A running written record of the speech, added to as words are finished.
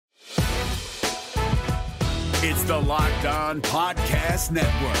It's the Locked On Podcast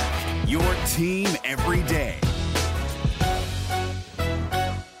Network, your team every day.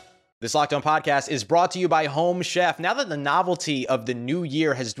 This Locked On Podcast is brought to you by Home Chef. Now that the novelty of the new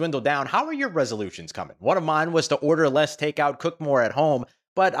year has dwindled down, how are your resolutions coming? One of mine was to order less takeout, cook more at home,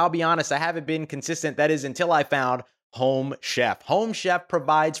 but I'll be honest, I haven't been consistent. That is until I found Home Chef. Home Chef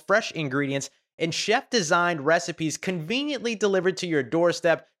provides fresh ingredients and chef-designed recipes conveniently delivered to your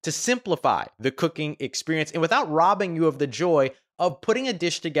doorstep to simplify the cooking experience and without robbing you of the joy of putting a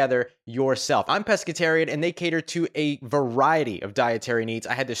dish together yourself. I'm pescatarian and they cater to a variety of dietary needs.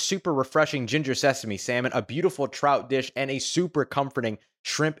 I had this super refreshing ginger sesame salmon, a beautiful trout dish, and a super comforting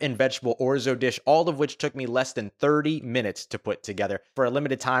shrimp and vegetable orzo dish, all of which took me less than 30 minutes to put together. For a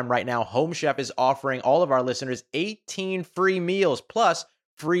limited time right now, Home Chef is offering all of our listeners 18 free meals plus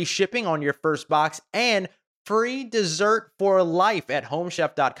free shipping on your first box and free dessert for life at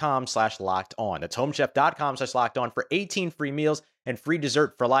homechef.com/lockedon. That's homechef.com/lockedon for 18 free meals and free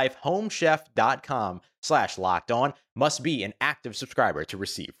dessert for life. Homechef.com/lockedon. Must be an active subscriber to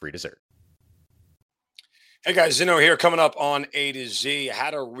receive free dessert. Hey guys, Zinno here, coming up on A to Z.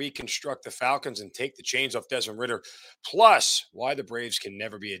 How to reconstruct the Falcons and take the chains off Desmond Ridder. Plus, why the Braves can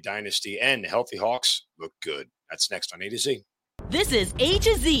never be a dynasty and healthy Hawks look good. That's next on A to Z. This is A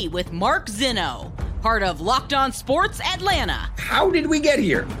to Z with Mark Zinno, part of Locked On Sports Atlanta. How did we get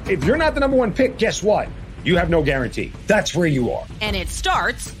here? If you're not the number one pick, guess what? You have no guarantee. That's where you are. And it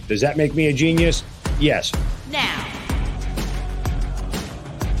starts... Does that make me a genius? Yes. Now.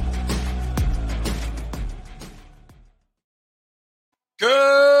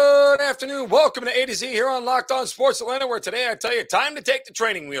 Good afternoon. Welcome to A to Z here on Locked On Sports Atlanta, where today I tell you, time to take the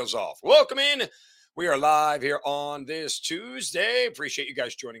training wheels off. Welcome in. We are live here on this Tuesday. Appreciate you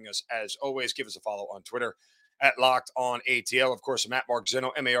guys joining us. As always, give us a follow on Twitter at Locked On ATL. Of course, I'm at Mark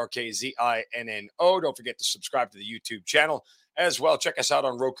Zinno, MarkZinno. Don't forget to subscribe to the YouTube channel as well. Check us out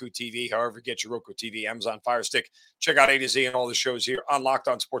on Roku TV, however you get your Roku TV, Amazon Fire Stick. Check out A to Z and all the shows here on Locked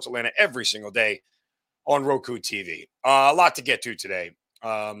On Sports Atlanta every single day on Roku TV. A lot to get to today.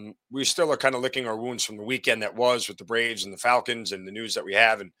 We still are kind of licking our wounds from the weekend that was with the Braves and the Falcons and the news that we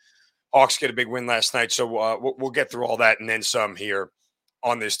have, and Hawks get a big win last night, so we'll get through all that and then some here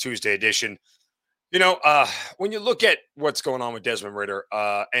on this Tuesday edition. You know, when you look at what's going on with Desmond Ridder,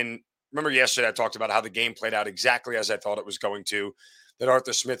 and remember yesterday I talked about how the game played out exactly as I thought it was going to, that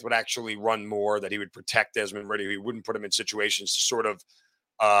Arthur Smith would actually run more, that he would protect Desmond Ridder, he wouldn't put him in situations to sort of,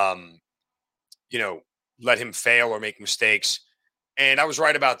 let him fail or make mistakes. And I was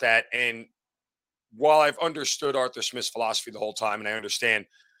right about that. And while I've understood Arthur Smith's philosophy the whole time, and I understand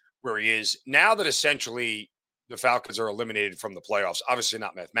where he is now that essentially the Falcons are eliminated from the playoffs, obviously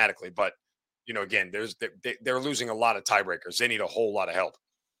not mathematically, but again, they're losing a lot of tiebreakers. They need a whole lot of help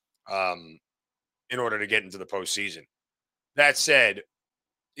in order to get into the postseason. That said,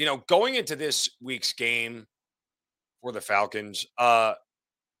 going into this week's game for the Falcons,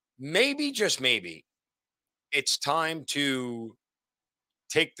 maybe, just maybe, it's time to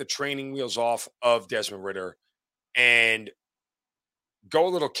take the training wheels off of Desmond Ridder and go a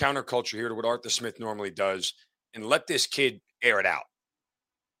little counterculture here to what Arthur Smith normally does and let this kid air it out.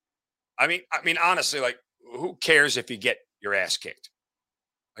 I mean, honestly, like, who cares if you get your ass kicked?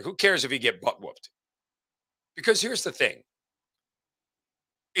 Like, who cares if you get butt whooped? Because here's the thing.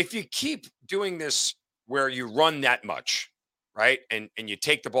 If you keep doing this where you run that much, right, and you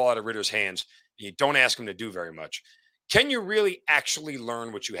take the ball out of Ridder's hands, and you don't ask him to do very much, can you really actually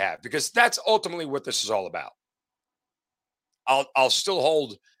learn what you have? Because that's ultimately what this is all about. I'll still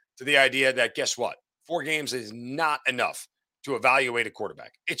hold to the idea that, guess what? 4 games is not enough to evaluate a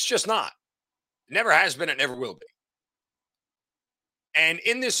quarterback. It's just not. It never has been. It never will be. And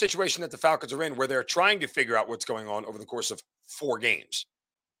in this situation that the Falcons are in, where they're trying to figure out what's going on over the course of 4 games,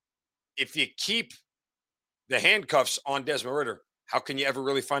 if you keep the handcuffs on Desmond Ridder, how can you ever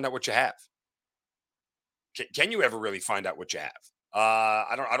really find out what you have? Can you ever really find out what you have?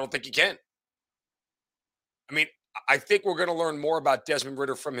 I don't think you can. I mean, I think we're going to learn more about Desmond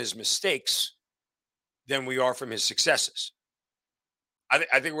Ridder from his mistakes than we are from his successes.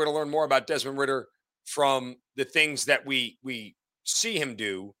 I think we're going to learn more about Desmond Ridder from the things that we see him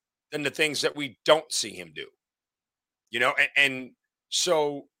do than the things that we don't see him do. And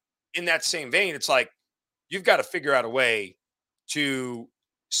so in that same vein, it's like you've got to figure out a way to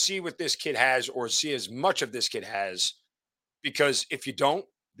see what this kid has or see as much of this kid has, because if you don't,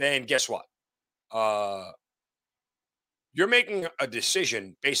 then guess what? You're making a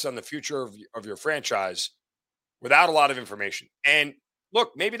decision based on the future of your franchise without a lot of information. And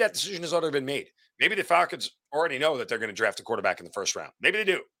look, maybe that decision has already been made. Maybe the Falcons already know that they're going to draft a quarterback in the first round. Maybe they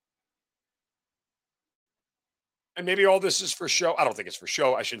do. And maybe all this is for show. I don't think it's for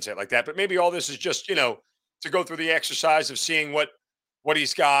show. I shouldn't say it like that. But maybe all this is just, to go through the exercise of seeing what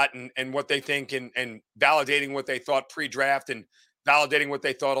he's got and what they think and validating what they thought pre-draft and validating what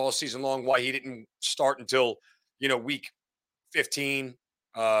they thought all season long, why he didn't start until, week 15.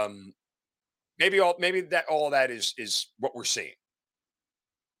 Maybe all that is what we're seeing.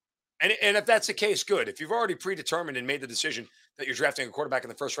 And if that's the case, good. If you've already predetermined and made the decision that you're drafting a quarterback in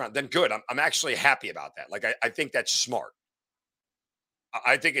the first round, then good. I'm actually happy about that. Like, I think that's smart.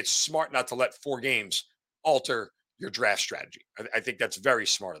 I think it's smart not to let 4 games alter your draft strategy. I think that's very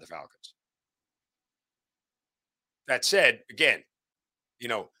smart of the Falcons. That said, again,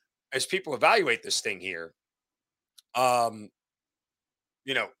 as people evaluate this thing here, I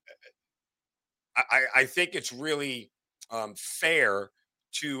think it's really fair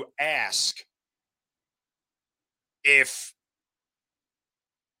to ask if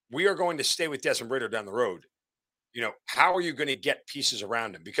we are going to stay with Desmond Ridder down the road. How are you going to get pieces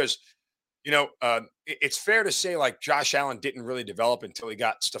around him? Because, it's fair to say like Josh Allen didn't really develop until he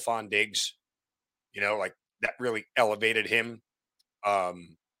got Stephon Diggs, like that really elevated him.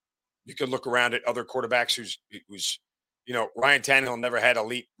 You could look around at other quarterbacks who's Ryan Tannehill never had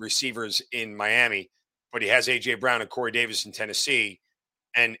elite receivers in Miami, but he has A.J. Brown and Corey Davis in Tennessee.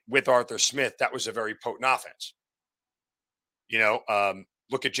 And with Arthur Smith, that was a very potent offense.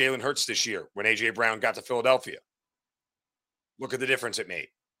 Look at Jalen Hurts this year when A.J. Brown got to Philadelphia. Look at the difference it made.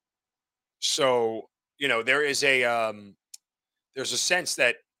 So, there is there's a sense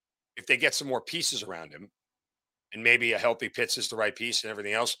that if they get some more pieces around him, and maybe a healthy Pitts is the right piece and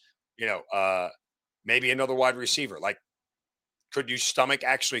everything else, maybe another wide receiver. Like, could you stomach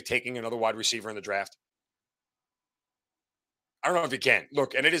actually taking another wide receiver in the draft? I don't know if you can.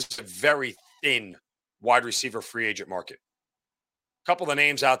 Look, and it is a very thin wide receiver free agent market. A couple of the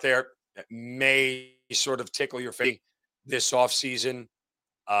names out there that may sort of tickle your face this offseason.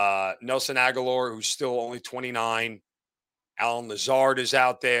 Nelson Aguilar, who's still only 29. Alan Lazard is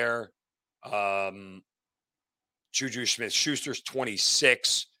out there. Juju Smith-Schuster's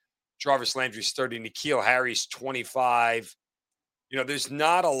 26. Jarvis Landry's 30. N'Keal Harry's 25. There's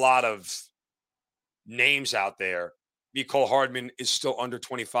not a lot of names out there. Mecole Hardman is still under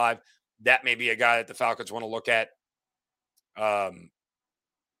 25. That may be a guy that the Falcons want to look at.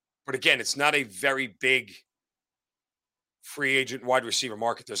 But again, it's not a very big free agent wide receiver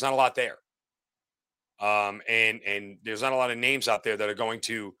market. There's not a lot there. And there's not a lot of names out there that are going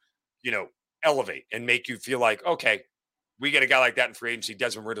to, elevate and make you feel like, okay, we get a guy like that in free agency,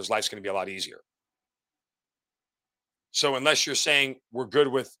 Desmond Ridder's life's going to be a lot easier. So unless you're saying we're good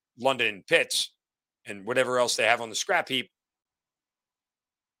with London and Pitts and whatever else they have on the scrap heap,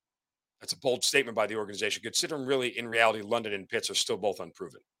 that's a bold statement by the organization. Considering really, in reality, London and Pitts are still both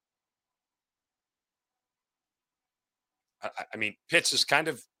unproven. I mean, Pitts is kind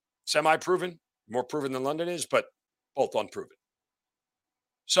of semi-proven, more proven than London is, but both unproven.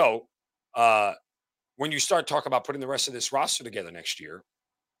 So when you start talking about putting the rest of this roster together next year,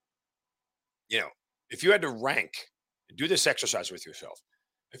 if you had to rank, do this exercise with yourself.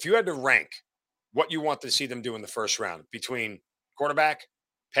 If you had to rank what you want to see them do in the first round between quarterback,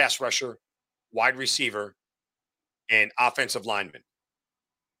 pass rusher, wide receiver, and offensive lineman,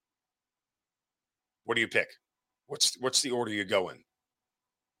 what do you pick? What's the order you go in?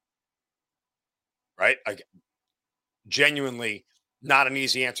 Right? Genuinely not an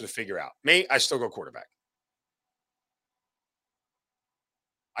easy answer to figure out. Me, I still go quarterback.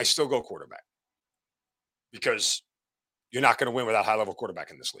 Because you're not going to win without high-level quarterback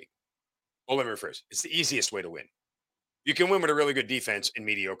in this league. Well, let me rephrase. It's the easiest way to win. You can win with a really good defense and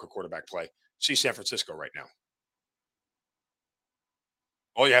mediocre quarterback play. See San Francisco right now.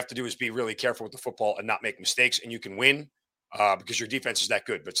 All you have to do is be really careful with the football and not make mistakes, and you can win because your defense is that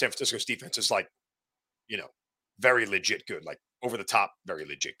good. But San Francisco's defense is like, very legit good, like over the top, very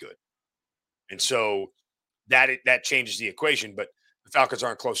legit good. And so that changes the equation, but the Falcons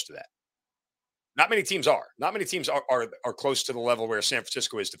aren't close to that. Not many teams are. Not many teams are close to the level where San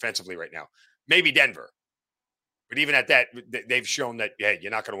Francisco is defensively right now. Maybe Denver. But even at that, they've shown that, yeah,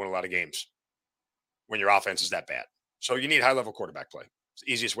 you're not going to win a lot of games when your offense is that bad. So you need high-level quarterback play. It's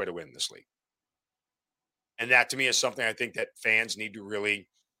the easiest way to win in this league. And that, to me, is something I think that fans need to really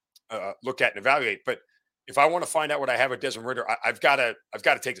look at and evaluate. But if I want to find out what I have with Desmond Ridder, I've got to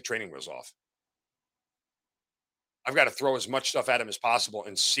take the training wheels off. I've got to throw as much stuff at him as possible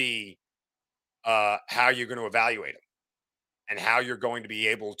and see how you're going to evaluate him and how you're going to be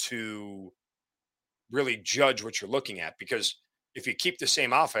able to really judge what you're looking at. Because if you keep the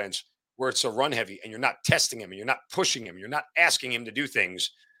same offense where it's a run heavy and you're not testing him and you're not pushing him, you're not asking him to do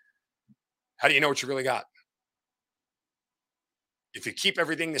things, how do you know what you really got? If you keep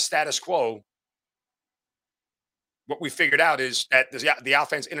everything the status quo, what we figured out is that the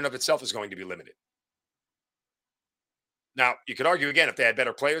offense in and of itself is going to be limited. Now, you could argue again, if they had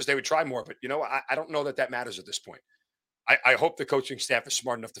better players, they would try more. But, I don't know that matters at this point. I hope the coaching staff is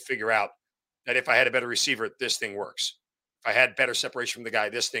smart enough to figure out that if I had a better receiver, this thing works. If I had better separation from the guy,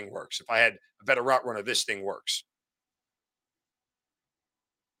 this thing works. If I had a better route runner, this thing works.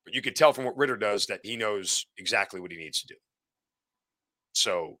 But you could tell from what Ritter does that he knows exactly what he needs to do.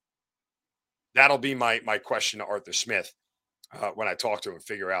 So that'll be my question to Arthur Smith when I talk to him and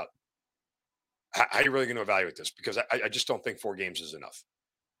figure out how are you really going to evaluate this? Because I just don't think 4 games is enough.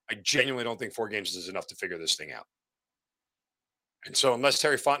 I genuinely don't think 4 games is enough to figure this thing out. And so unless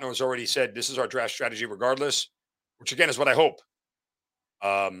Terry Fontenot has already said this is our draft strategy regardless, which again is what I hope.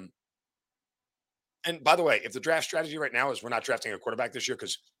 And by the way, if the draft strategy right now is we're not drafting a quarterback this year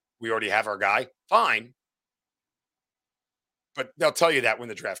because we already have our guy, fine. But they'll tell you that when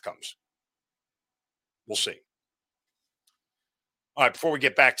the draft comes. We'll see. All right, before we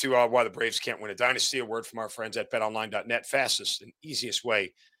get back to why the Braves can't win a dynasty, a word from our friends at betonline.net. Fastest and easiest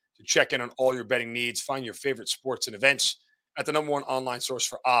way to check in on all your betting needs. Find your favorite sports and events at the #1 online source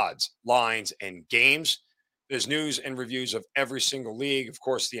for odds, lines, and games. There's news and reviews of every single league. Of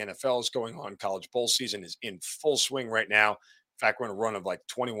course, the NFL is going on. College bowl season is in full swing right now. In fact, we're on a run of like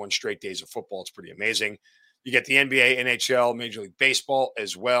 21 straight days of football. It's pretty amazing. You get the NBA, NHL, Major League Baseball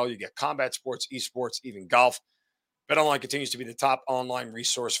as well. You get combat sports, esports, even golf. BetOnline continues to be the top online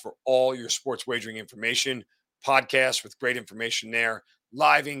resource for all your sports wagering information. Podcasts with great information there.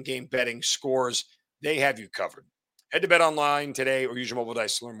 Live in-game betting, scores. They have you covered. Head to BetOnline today or use your mobile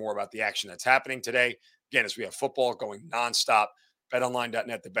device to learn more about the action that's happening today. Again, as we have football going nonstop,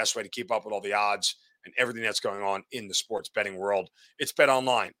 betonline.net, the best way to keep up with all the odds and everything that's going on in the sports betting world. It's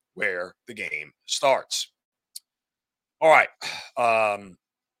BetOnline, where the game starts. All right.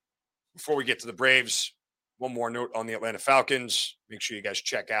 Before we get to the Braves, one more note on the Atlanta Falcons. Make sure you guys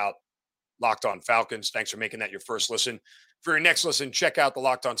check out Locked On Falcons. Thanks for making that your first listen. For your next listen, check out the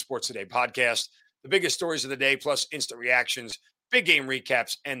Locked On Sports Today podcast. The biggest stories of the day, plus instant reactions, big game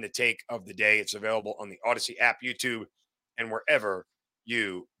recaps, and the take of the day. It's available on the Odyssey app, YouTube, and wherever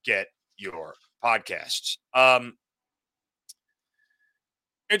you get your podcasts.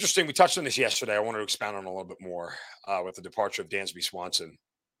 Interesting. We touched on this yesterday. I wanted to expound on it a little bit more with the departure of Dansby Swanson.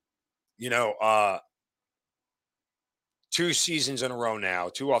 2 seasons in a row now,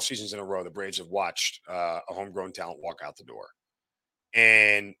 2 off seasons in a row, the Braves have watched a homegrown talent walk out the door.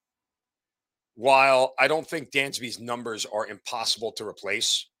 And while I don't think Dansby's numbers are impossible to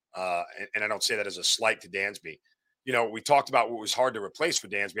replace, and I don't say that as a slight to Dansby, we talked about what was hard to replace for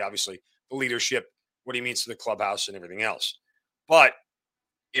Dansby, obviously, the leadership, what he means to the clubhouse and everything else. But,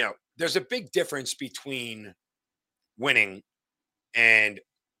 there's a big difference between winning and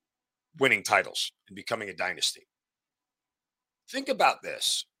winning titles and becoming a dynasty. Think about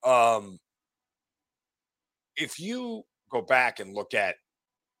this. If you go back and look at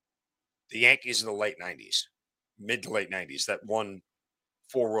the Yankees of the late 90s, mid to late 90s, that won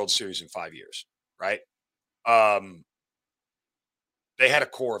 4 World Series in 5 years, right? They had a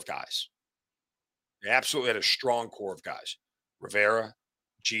core of guys. They absolutely had a strong core of guys. Rivera,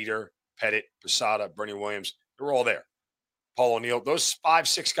 Jeter, Pettit, Posada, Bernie Williams, they were all there. Paul O'Neill, those 5,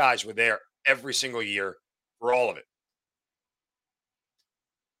 6 guys were there every single year for all of it.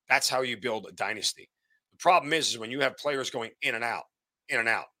 That's how you build a dynasty. The problem is when you have players going in and out, in and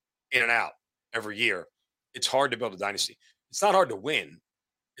out, in and out every year, it's hard to build a dynasty. It's not hard to win.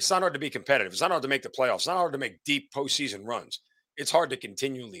 It's not hard to be competitive. It's not hard to make the playoffs. It's not hard to make deep postseason runs. It's hard to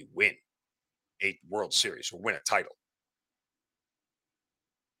continually win a World Series or win a title.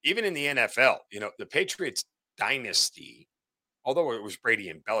 Even in the NFL, the Patriots dynasty, although it was Brady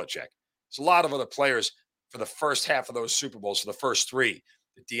and Belichick, there's a lot of other players for the first half of those Super Bowls, for the first 3,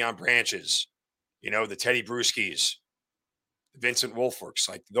 the Deion Branches, the Teddy Bruschi's, the Vincent Wolfworks,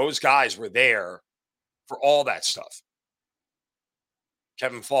 like those guys were there for all that stuff.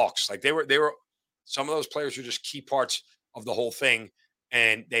 Kevin Falks, like they were some of those players were just key parts of the whole thing,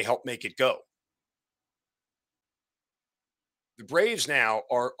 and they helped make it go. The Braves now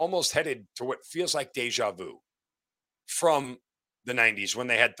are almost headed to what feels like deja vu from the 90s when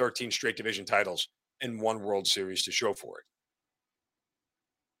they had 13 straight division titles and 1 World Series to show for it.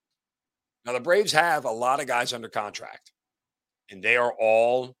 Now, the Braves have a lot of guys under contract, and they are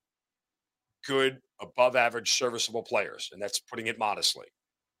all good, above average, serviceable players, and that's putting it modestly.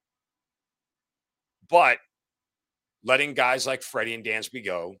 But letting guys like Freddie and Dansby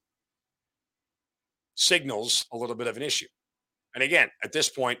go signals a little bit of an issue. And again, at this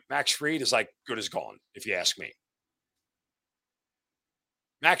point, Max Fried is like good as gone, if you ask me.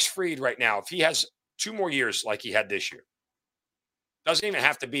 Max Fried right now, if he has 2 more years like he had this year, doesn't even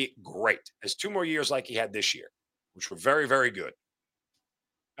have to be great. Has 2 more years like he had this year, which were very, very good.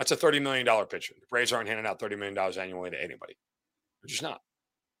 That's a $30 million pitcher. The Braves aren't handing out $30 million annually to anybody. They're just not.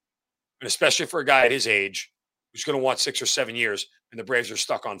 And especially for a guy at his age who's going to want 6 or 7 years, and the Braves are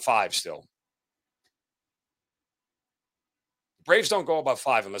stuck on 5 still. The Braves don't go above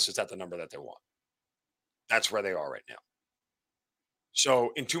 5 unless it's at the number that they want. That's where they are right now.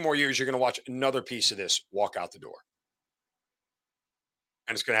 So in 2 more years, you're going to watch another piece of this walk out the door.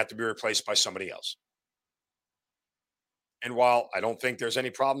 And it's going to have to be replaced by somebody else. And while I don't think there's any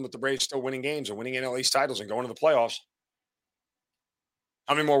problem with the Braves still winning games and winning NL East titles and going to the playoffs,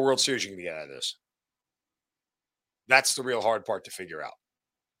 how many more World Series you can get out of this? That's the real hard part to figure out.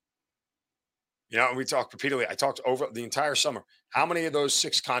 You know, and we talked repeatedly. I talked over the entire summer. How many of those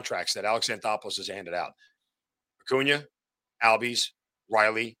 6 contracts that Alex Anthopoulos has handed out? Acuna, Albies,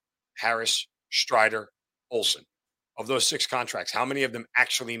 Riley, Harris, Strider, Olsen. Of those 6 contracts, how many of them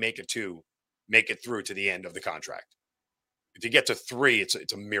actually make it through to the end of the contract? If you get to 3, it's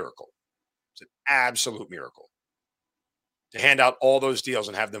a miracle. It's an absolute miracle. To hand out all those deals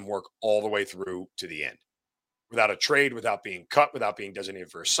and have them work all the way through to the end. Without a trade, without being cut, without being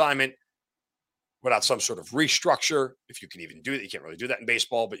designated for assignment, without some sort of restructure. If you can even do that, you can't really do that in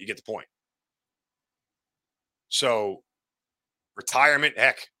baseball, but you get the point. So retirement,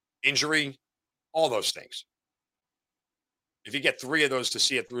 heck, injury, all those things. If you get 3 of those to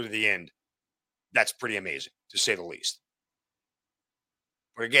see it through to the end, that's pretty amazing, to say the least.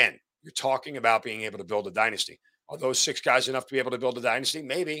 But again, you're talking about being able to build a dynasty. Are those 6 guys enough to be able to build a dynasty?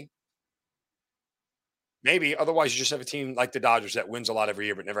 Maybe. Maybe. Otherwise, you just have a team like the Dodgers that wins a lot every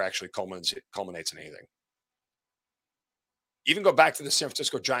year but never actually culminates in anything. Even go back to the San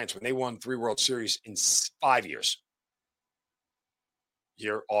Francisco Giants when they won 3 World Series in 5 years.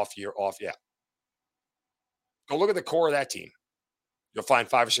 Year off, yeah. Go look at the core of that team. You'll find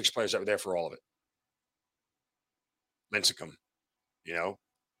 5 or 6 players that were there for all of it. Lincecum,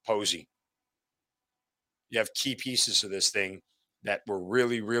 Posey. You have key pieces of this thing that were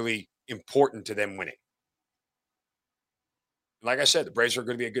really, really important to them winning. Like I said, the Braves are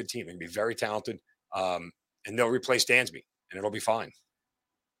going to be a good team. They're going to be very talented, and they'll replace Dansby, and it'll be fine.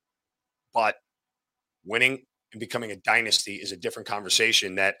 But winning and becoming a dynasty is a different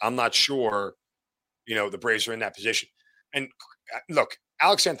conversation that I'm not sure, the Braves are in that position. And look,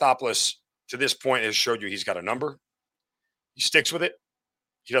 Alex Anthopoulos, to this point, has showed you he's got a number. He sticks with it.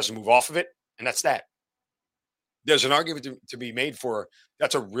 He doesn't move off of it, and that's that. There's an argument to be made for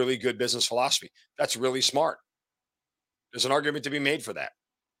that's a really good business philosophy. That's really smart. There's an argument to be made for that.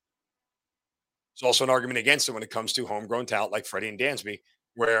 There's also an argument against it when it comes to homegrown talent like Freddie and Dansby,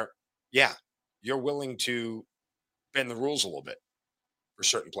 where, yeah, you're willing to bend the rules a little bit for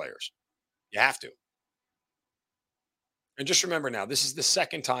certain players. You have to. And just remember now, this is the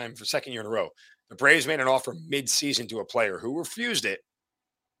second year in a row, the Braves made an offer mid-season to a player who refused it,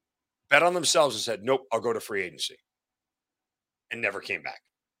 bet on themselves and said, nope, I'll go to free agency, and never came back.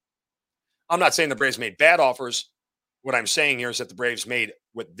 I'm not saying the Braves made bad offers. What I'm saying here is that the Braves made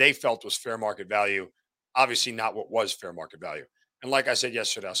what they felt was fair market value, obviously not what was fair market value. And like I said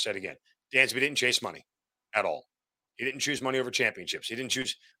yesterday, I'll say it again. Dansby didn't chase money at all. He didn't choose money over championships. He didn't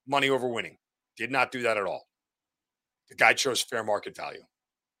choose money over winning. Did not do that at all. The guy chose fair market value.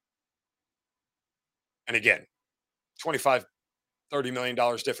 And again, $25, $30 million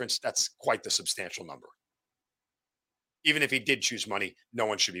difference, that's quite the substantial number. Even if he did choose money, no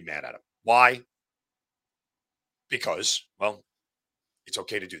one should be mad at him. Why? Because, well, it's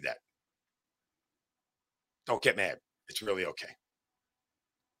okay to do that. Don't get mad. It's really okay.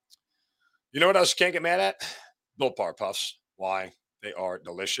 You know what else you can't get mad at? Built Bar Puffs. Why? They are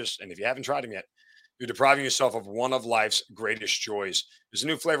delicious. And if you haven't tried them yet, you're depriving yourself of one of life's greatest joys. There's a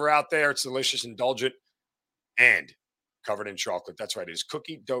new flavor out there. It's delicious, indulgent, and covered in chocolate. That's right. It is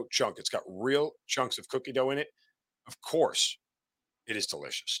cookie dough chunk. It's got real chunks of cookie dough in it. Of course, it is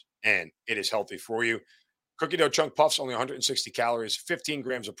delicious, and it is healthy for you. Cookie dough chunk puffs, only 160 calories, 15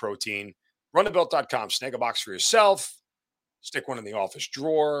 grams of protein. Run to Built.com. Snag a box for yourself. Stick one in the office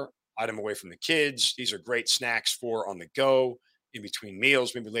drawer. Hide them away from the kids. These are great snacks for on the go, in between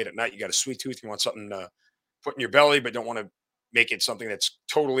meals, maybe late at night. You got a sweet tooth. You want something to put in your belly, but don't want to make it something that's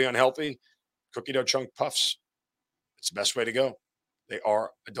totally unhealthy. Cookie dough chunk puffs. It's the best way to go. They are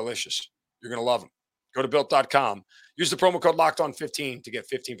delicious. You're going to love them. Go to Built.com. Use the promo code LOCKEDON15 to get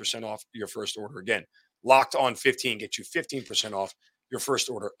 15% off your first order. Again, Locked On 15 get you 15% off your first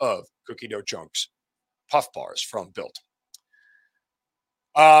order of cookie dough chunks, puff bars from Built.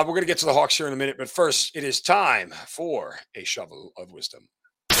 We're going to get to the Hawks here in a minute, but first, it is time for a shovel of wisdom.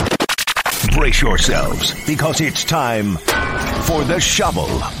 Brace yourselves, because it's time for the Shovel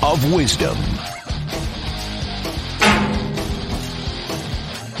of Wisdom.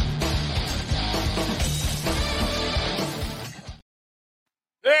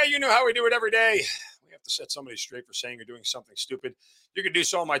 Yeah, you know how we do it every day. We have to set somebody straight for saying or doing something stupid. You can do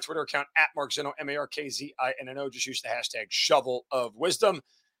so on my Twitter account, @MarkZinno, MarkZinno. Just use the hashtag Shovel of Wisdom.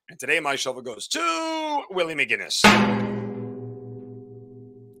 And today my shovel goes to Willie McGinnis.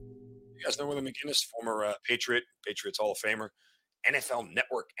 You guys know Willie McGinnis, former Patriots Hall of Famer, NFL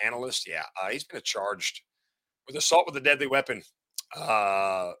Network analyst. Yeah, he's been charged with assault with a deadly weapon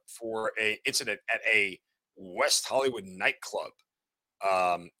for an incident at a West Hollywood nightclub.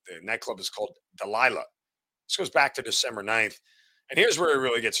 The nightclub is called Delilah. This goes back to December 9th. And here's where it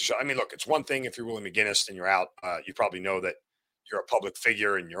really gets a shot. I mean, look, it's one thing if you're Willie McGinnis and you're out. You probably know that you're a public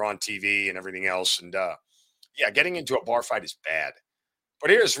figure and you're on TV and everything else. And yeah, getting into a bar fight is bad. But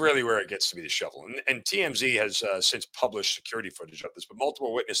here's really where it gets to be the shovel. And TMZ has since published security footage of this, but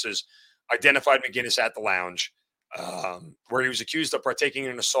multiple witnesses identified McGinnis at the lounge where he was accused of partaking in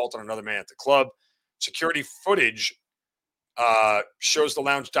an assault on another man at the club. Security footage shows the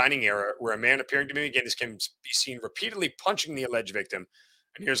lounge dining area where a man appearing to be McGinnis can be seen repeatedly punching the alleged victim.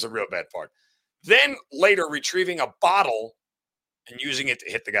 And here's the real bad part. Then later retrieving a bottle and using it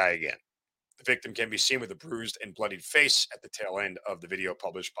to hit the guy again. The victim can be seen with a bruised and bloodied face at the tail end of the video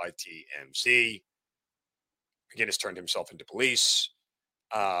published by TMZ. McGinnis turned himself into police.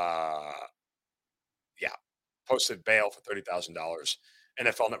 Posted bail for $30,000.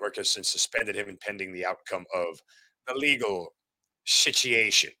 NFL Network has since suspended him pending the outcome of the legal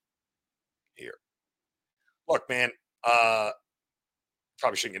situation here. Look, man, probably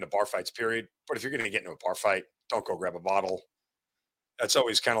shouldn't get into bar fights, period. But if you're going to get into a bar fight, don't go grab a bottle. That's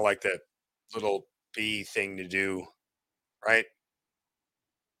always kind of like the little B thing to do, right?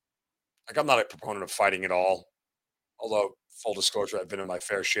 Like, I'm not a proponent of fighting at all. Although, full disclosure, I've been in my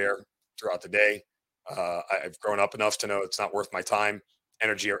fair share throughout the day. I've grown up enough to know it's not worth my time,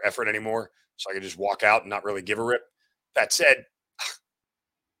 energy, or effort anymore. So I can just walk out and not really give a rip. That said,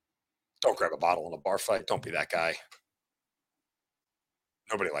 don't grab a bottle in a bar fight. Don't be that guy.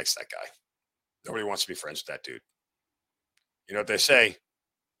 Nobody likes that guy. Nobody wants to be friends with that dude. You know what they say?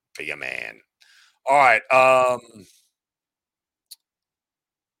 Be a man. All right.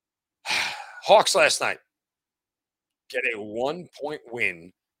 Hawks last night get a 1-point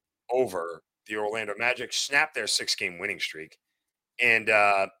win over the Orlando Magic, snap their 6-game winning streak. And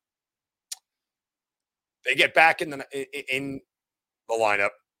they get back in the lineup,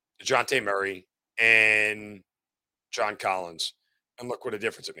 DeJounte Murray and John Collins. And look what a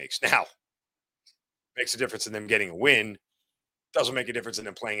difference it makes. Now, it makes a difference in them getting a win. Doesn't make a difference in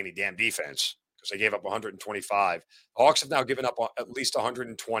them playing any damn defense because they gave up 125. The Hawks have now given up at least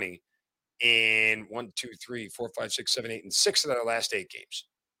 120 in 1, 2, 3, 4, 5, 6, 7, 8, and 6 of their last 8 games.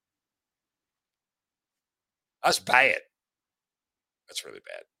 That's bad. That's really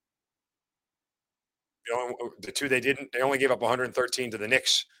bad. The two they only gave up 113 to the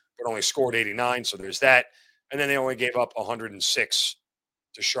Knicks, but only scored 89. So there's that. And then they only gave up 106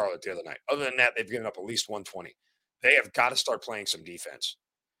 to Charlotte the other night. Other than that, they've given up at least 120. They have got to start playing some defense.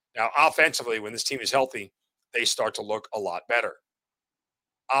 Now, offensively, when this team is healthy, they start to look a lot better.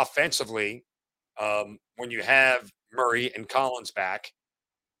 Offensively, when you have Murray and Collins back,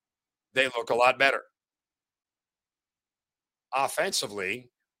 they look a lot better. Offensively,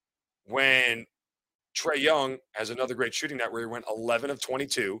 when Trae Young has another great shooting night where he went 11 of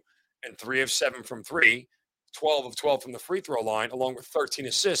 22 and 3 of 7 from 3, 12 of 12 from the free throw line, along with 13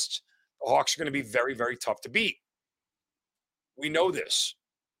 assists, the Hawks are going to be very, very tough to beat. We know this.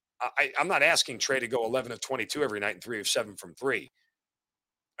 I'm not asking Trae to go 11 of 22 every night and 3 of 7 from 3.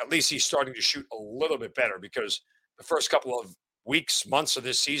 At least he's starting to shoot a little bit better because the first couple of weeks, months of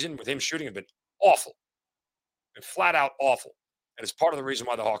this season with him shooting have been awful. Been flat out awful. And it's part of the reason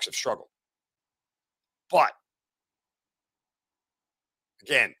why the Hawks have struggled. But,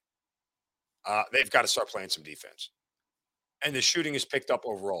 again, they've got to start playing some defense. And the shooting has picked up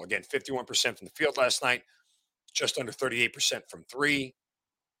overall. Again, 51% from the field last night, just under 38% from 3.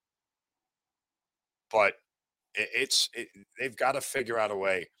 But they've got to figure out a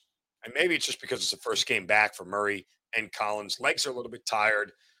way. And maybe it's just because it's the first game back for Murray and Collins. Legs are a little bit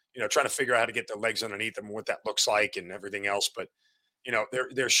tired, trying to figure out how to get their legs underneath them and what that looks like and everything else. But,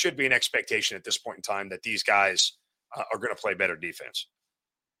 there should be an expectation at this point in time that these guys are going to play better defense.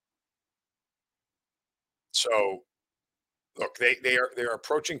 So, look, they're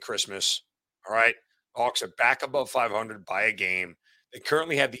approaching Christmas, all right? Hawks are back above 500 by a game. They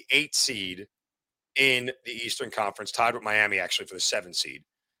currently have the 8th seed in the Eastern Conference, tied with Miami, actually, for the 7th seed.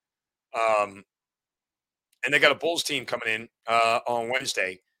 And they got a Bulls team coming in on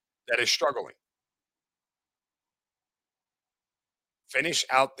Wednesday that is struggling. Finish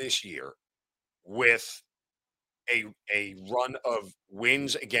out this year with a run of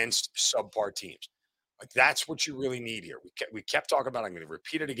wins against subpar teams. Like, that's what you really need here. We kept talking about, I'm going to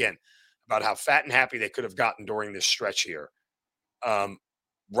repeat it again, about how fat and happy they could have gotten during this stretch here.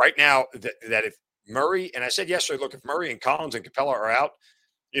 Right now, that if Murray, and I said yesterday, look, if Murray and Collins and Capella are out,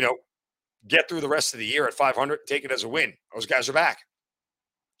 get through the rest of the year at 500, take it as a win. Those guys are back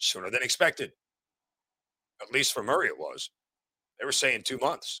sooner than expected. At least for Murray it was. They were saying 2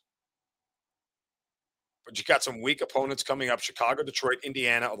 months. But you got some weak opponents coming up: Chicago, Detroit,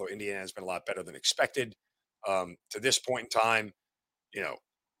 Indiana, although Indiana has been a lot better than expected to this point in time,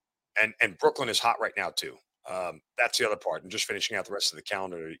 and Brooklyn is hot right now too. That's the other part. And just finishing out the rest of the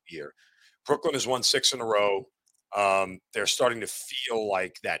calendar year. Brooklyn has won 6 in a row. They're starting to feel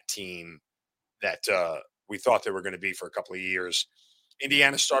like that team that we thought they were going to be for a couple of years.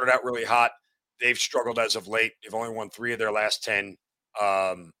 Indiana started out really hot. They've struggled as of late. They've only won 3 of their last 10.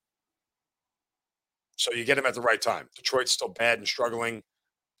 So you get them at the right time. Detroit's still bad and struggling.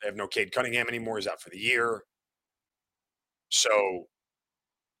 They have no Cade Cunningham anymore. He's out for the year. So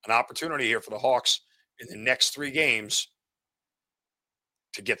an opportunity here for the Hawks in the next 3 games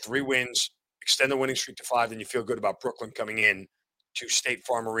to get 3 wins, extend the winning streak to 5. Then you feel good about Brooklyn coming in to State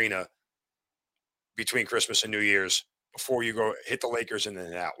Farm Arena between Christmas and New Year's before you go hit the Lakers and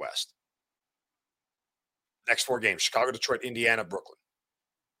then out west. Next 4 games: Chicago, Detroit, Indiana, Brooklyn.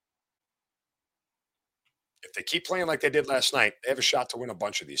 If they keep playing like they did last night, they have a shot to win a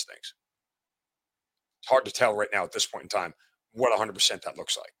bunch of these things. It's hard to tell right now at this point in time what 100% that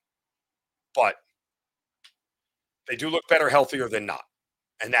looks like. But they do look better healthier than not,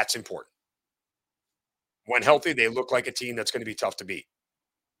 and that's important. When healthy, they look like a team that's going to be tough to beat.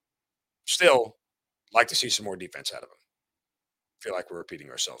 Still, like to see some more defense out of them. Feel like we're repeating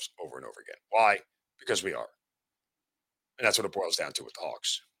ourselves over and over again. Why? Because we are. And that's what it boils down to with the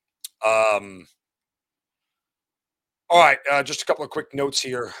Hawks. All right, just a couple of quick notes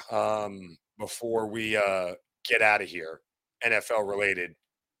here before we get out of here, NFL related.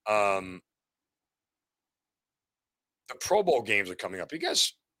 The Pro Bowl games are coming up. Are you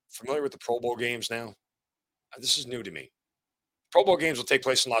guys familiar with the Pro Bowl games now? This is new to me. Pro Bowl games will take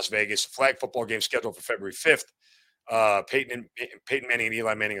place in Las Vegas. The flag football game scheduled for February 5th. Peyton Manning and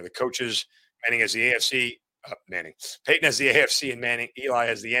Eli Manning are the coaches. Manning has the AFC. Peyton has the AFC and Eli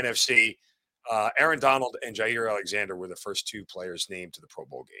has the NFC. Aaron Donald and Jair Alexander were the first 2 players named to the Pro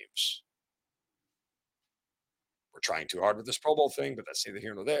Bowl games. We're trying too hard with this Pro Bowl thing, but that's neither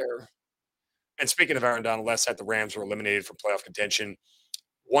here nor there. And speaking of Aaron Donald, last night the Rams were eliminated from playoff contention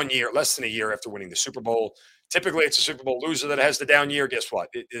less than a year after winning the Super Bowl. Typically, it's a Super Bowl loser that has the down year. Guess what?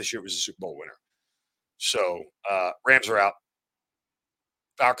 This year it was a Super Bowl winner. So, Rams are out.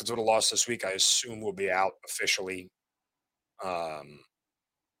 Falcons would have lost this week. I assume will be out officially. And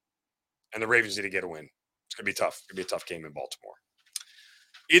the Ravens need to get a win. It's going to be tough. It's going to be a tough game in Baltimore.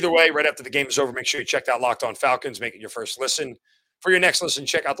 Either way, right after the game is over, make sure you check out Locked On Falcons. Make it your first listen. For your next listen,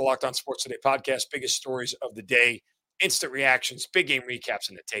 check out the Locked On Sports Today podcast. Biggest stories of the day, instant reactions, big game recaps,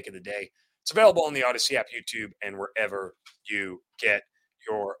 and the take of the day. It's available on the Odyssey app, YouTube, and wherever you get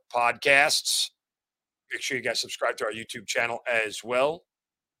your podcasts. Make sure you guys subscribe to our YouTube channel as well.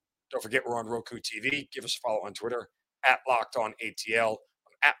 Don't forget we're on Roku TV. Give us a follow on Twitter at LockedOnATL.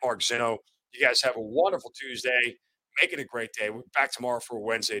 At Mark Zinno. You guys have a wonderful Tuesday. Make it a great day. We're back tomorrow for a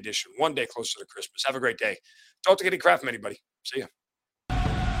Wednesday edition, one day closer to Christmas. Have a great day. Don't take any crap from anybody. See ya.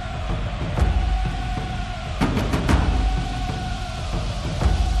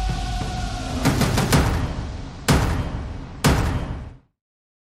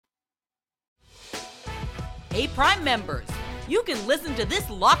 Hey, Prime members, you can listen to this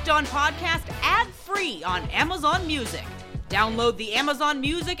Locked On podcast ad-free on Amazon Music. Download the Amazon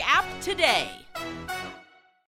Music app today.